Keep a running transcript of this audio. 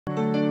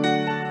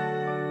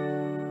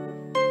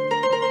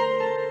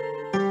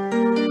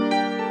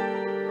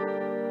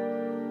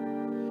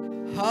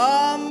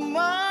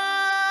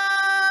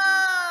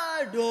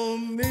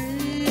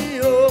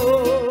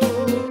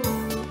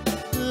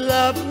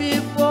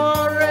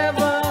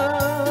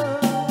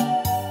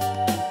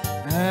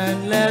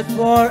let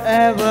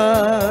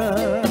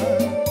forever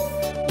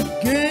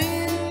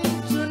begin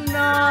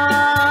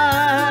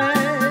tonight.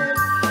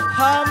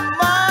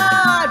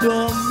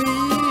 Amadomio,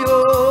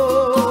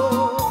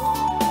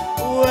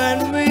 when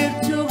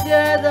we're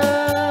together,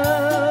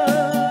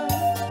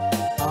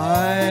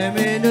 I'm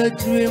in a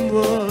dream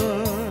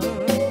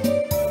world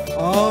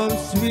of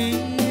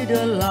sweet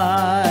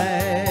delight.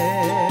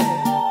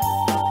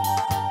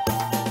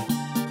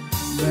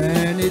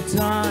 Many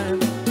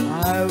times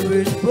I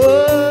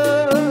whisper,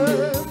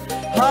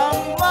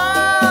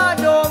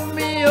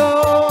 Amadomio,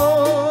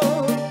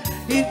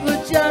 it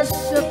was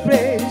just a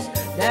place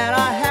that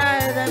I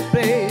had, that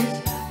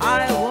place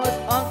I was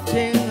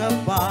hunting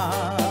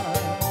about.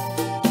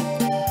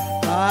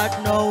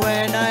 But no,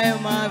 when I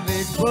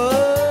whisper,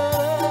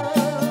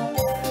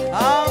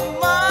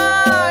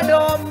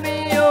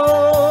 Amadomio,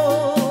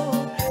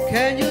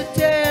 can you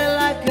tell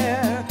I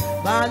care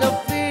by the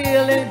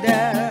feeling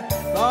there?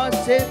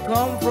 Cause it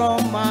come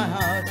from my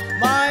heart.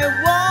 My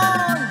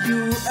want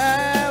you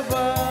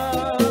ever,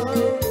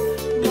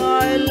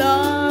 my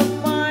love,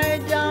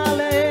 my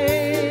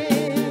darling,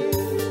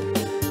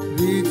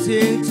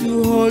 waiting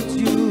to hold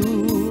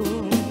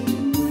you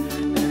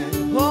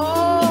and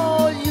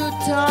hold you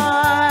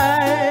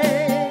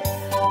tight.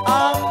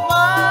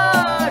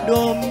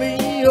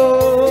 Amadomio,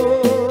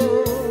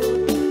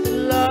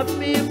 love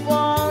me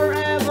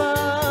forever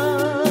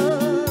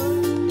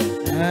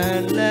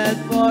and let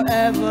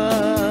forever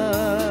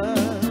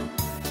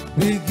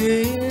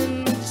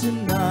begin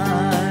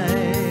tonight.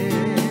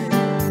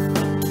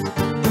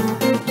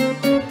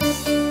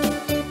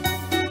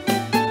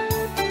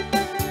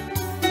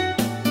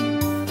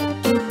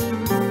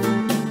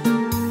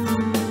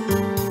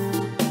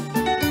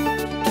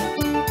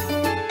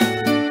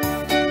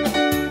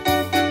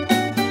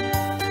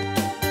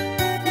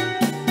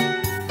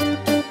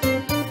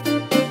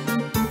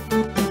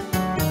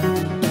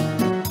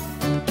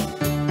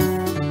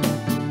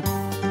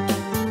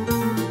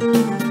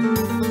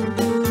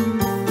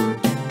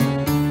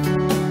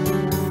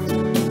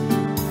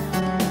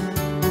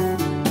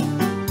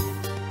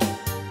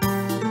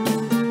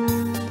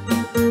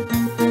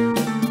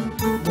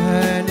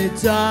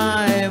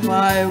 Time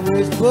I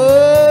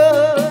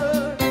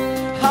whisper,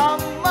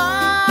 Amadomio,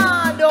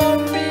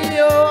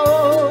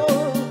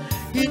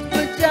 it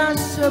was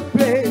just a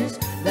place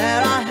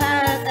that I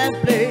had, a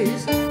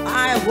place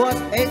I was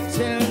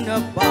aching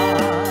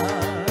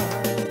about.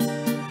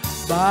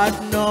 But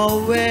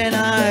no, when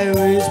I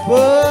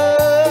whisper,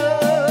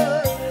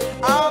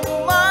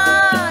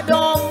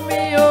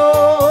 Amadomio,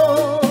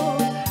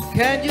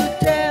 can you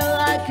tell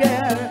I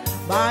care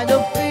by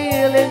the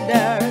feeling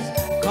there's?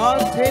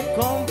 Cause it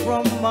come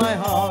from my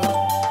heart.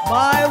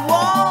 My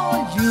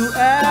want you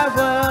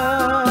ever,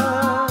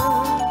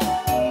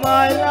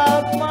 my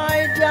love,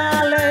 my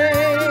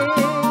darling,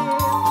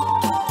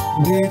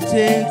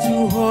 waiting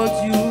to hold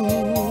you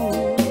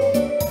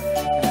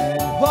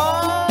and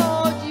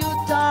hold you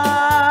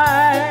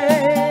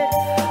tight.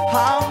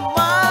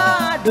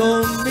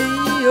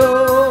 Amadomio,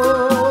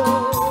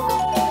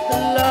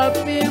 love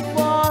me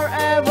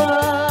forever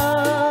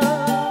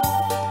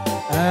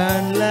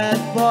and let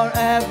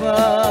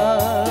forever